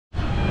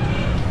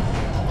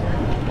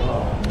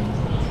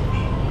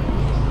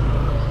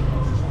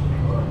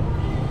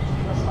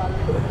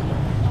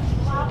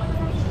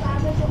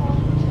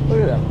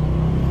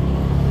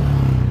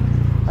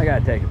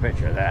take a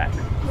picture of that.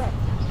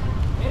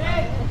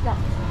 Yes. What's that?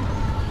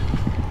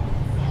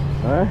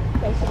 Huh?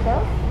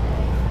 Bicycle?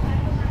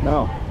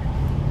 No.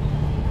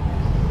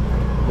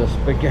 The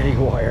spaghetti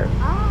wire.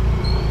 Ah.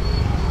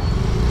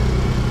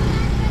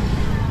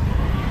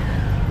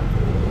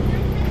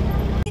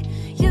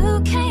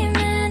 You came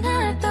in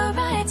at the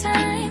right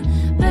time,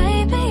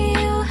 baby.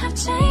 You have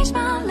changed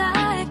my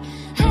life.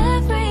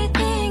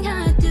 Everything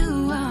I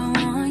do, I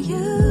want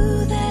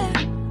you there.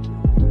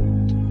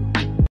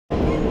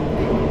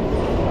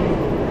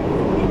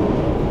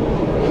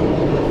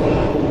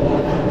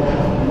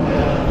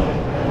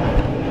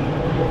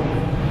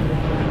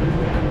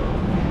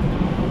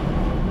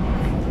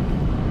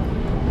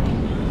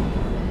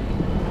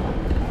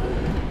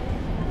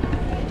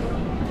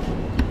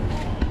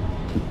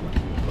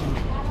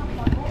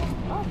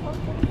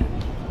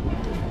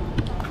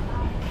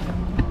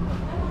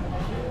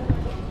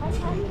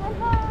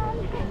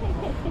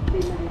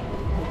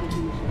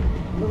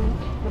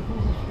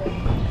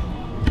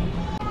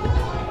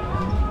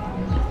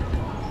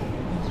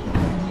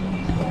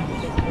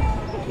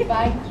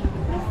 Bye.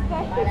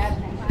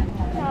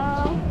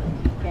 Ciao.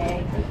 Okay.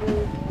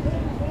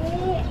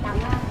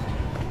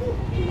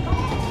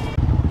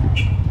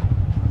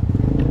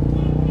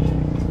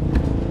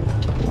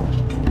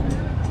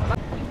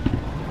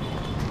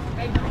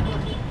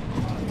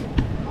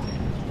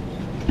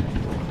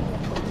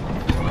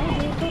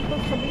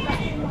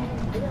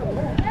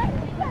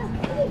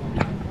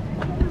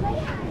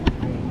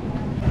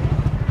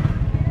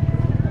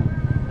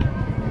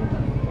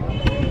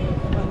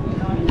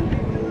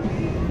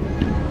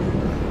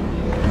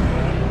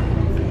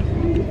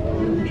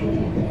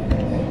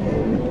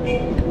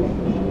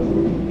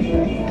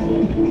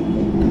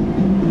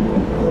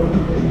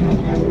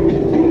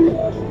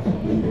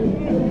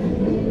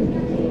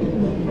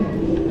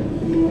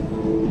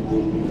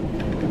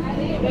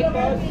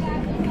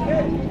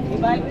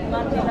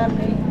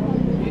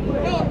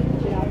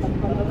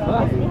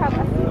 We have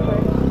a zipper.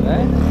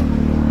 Eh?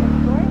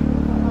 Zipper?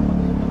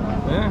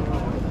 Yeah.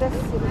 The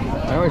zipper.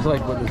 I always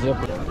like with the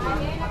zipper.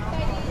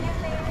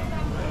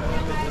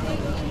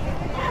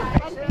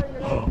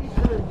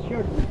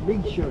 Short,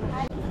 big short.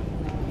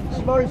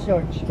 Small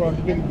shorts for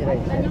children,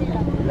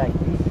 like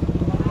this.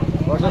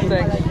 What's the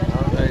thing?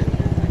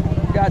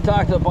 Gotta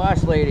talk to the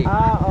boss lady.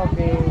 Ah,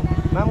 okay.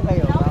 Ma'am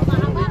kayo.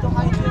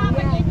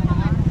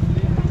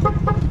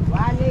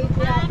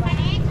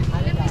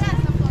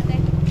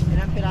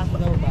 Ilang piraso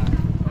daw ba?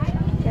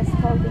 Just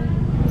holding.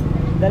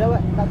 Dalawa,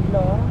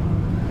 tatlo.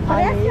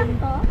 Parehas lang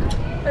to.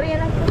 Parehas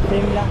lang to.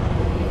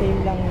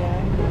 Same lang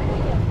yan.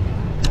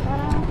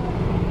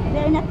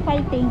 They're not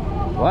fighting.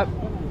 What?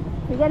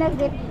 We're gonna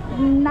get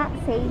not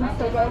same,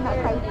 so they're not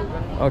fighting.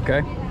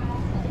 Okay.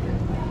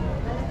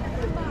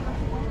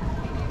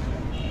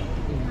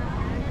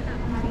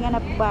 We're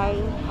gonna buy.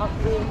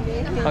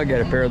 I'll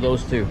get a pair of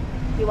those too.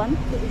 You want?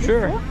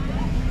 Sure.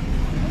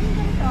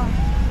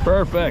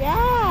 Perfect.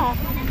 Yeah.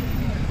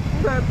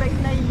 Perfect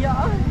na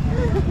yun.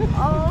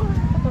 Oh.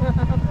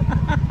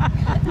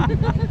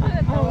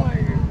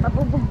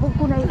 Mabubugbog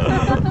ko na yung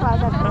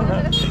product.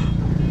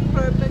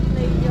 Perfect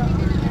na yun.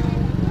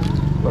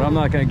 But I'm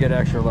not gonna get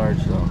extra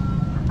large though.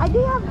 I do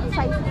have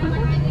size.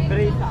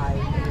 Three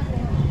size.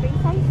 Free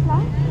size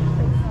lang?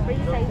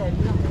 Free size.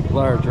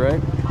 Large, right?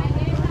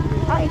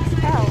 Oh,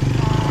 XL.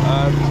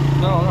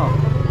 No.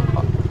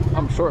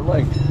 I'm short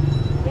legged.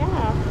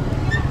 Yeah.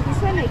 This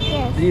one I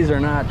guess. These are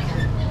not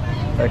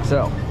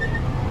XL.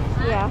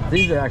 Yeah.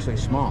 These are actually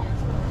small.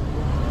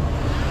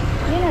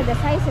 You know, the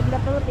size of the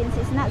Philippines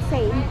is not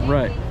same.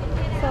 Right.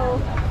 So,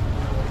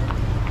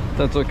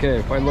 That's okay.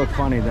 If I look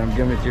funny, then I'm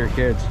giving it to your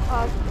kids.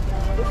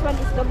 this one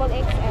is double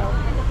XL.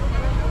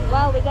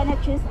 Well, we're gonna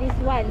choose this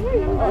one.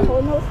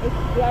 Who knows if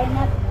we are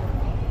not.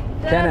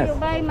 Kenneth. You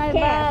buy my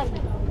bag.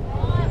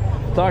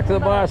 Talk to the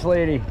boss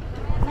lady.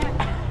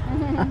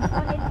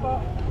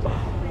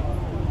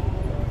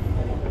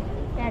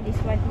 Yeah, this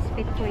one is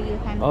fit for you,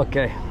 honey.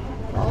 Okay.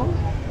 Oh.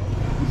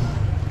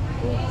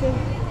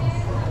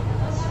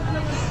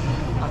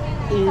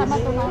 Sama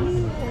to, ma'am.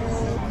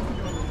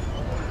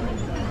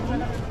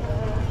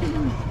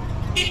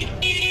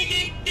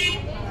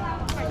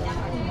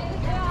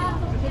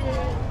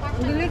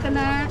 Bili ka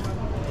na.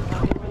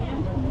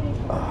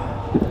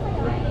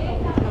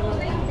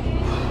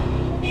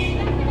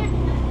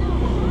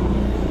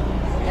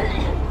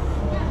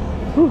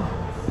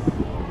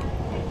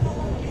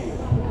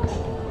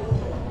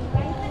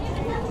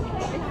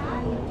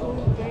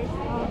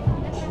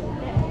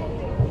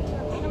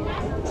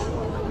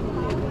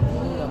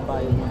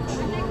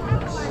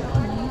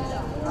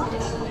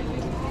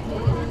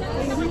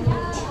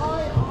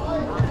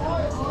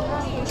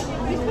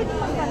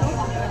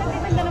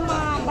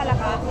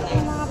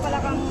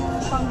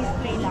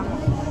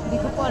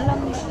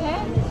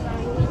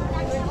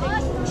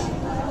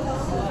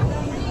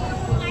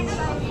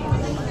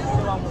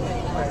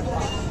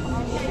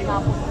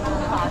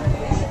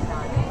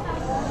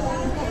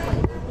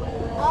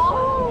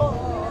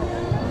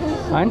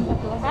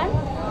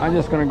 I'm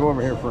just going to go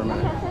over here for a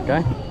minute,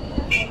 okay?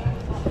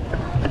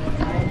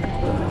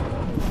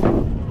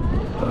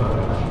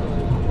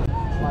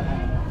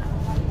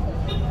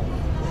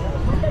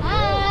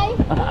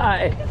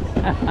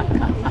 It's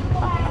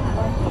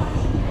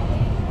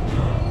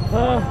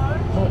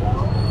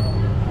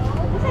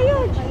a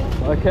huge.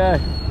 Okay.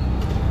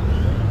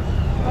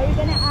 Are you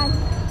gonna add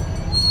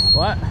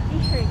What?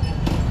 t-shirt?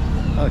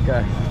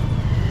 Okay.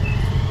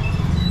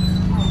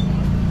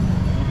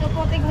 Ito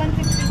po, tig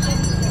 150.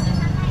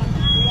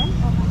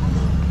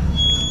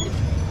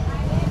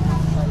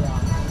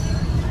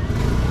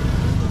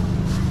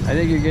 I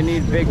think you're gonna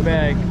need big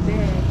bag.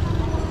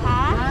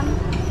 Ha?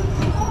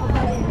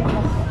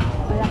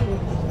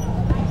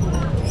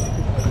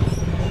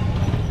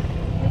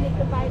 You need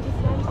to buy this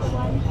one for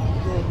one.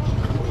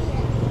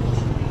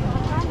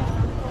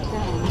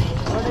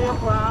 Where are you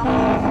from?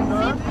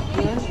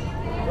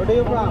 Where are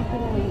you from?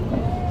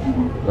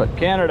 But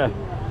Canada.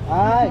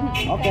 Ay,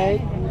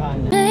 okay.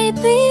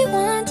 Maybe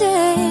one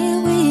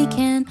day we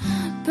can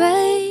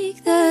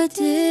break the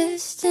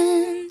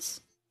distance.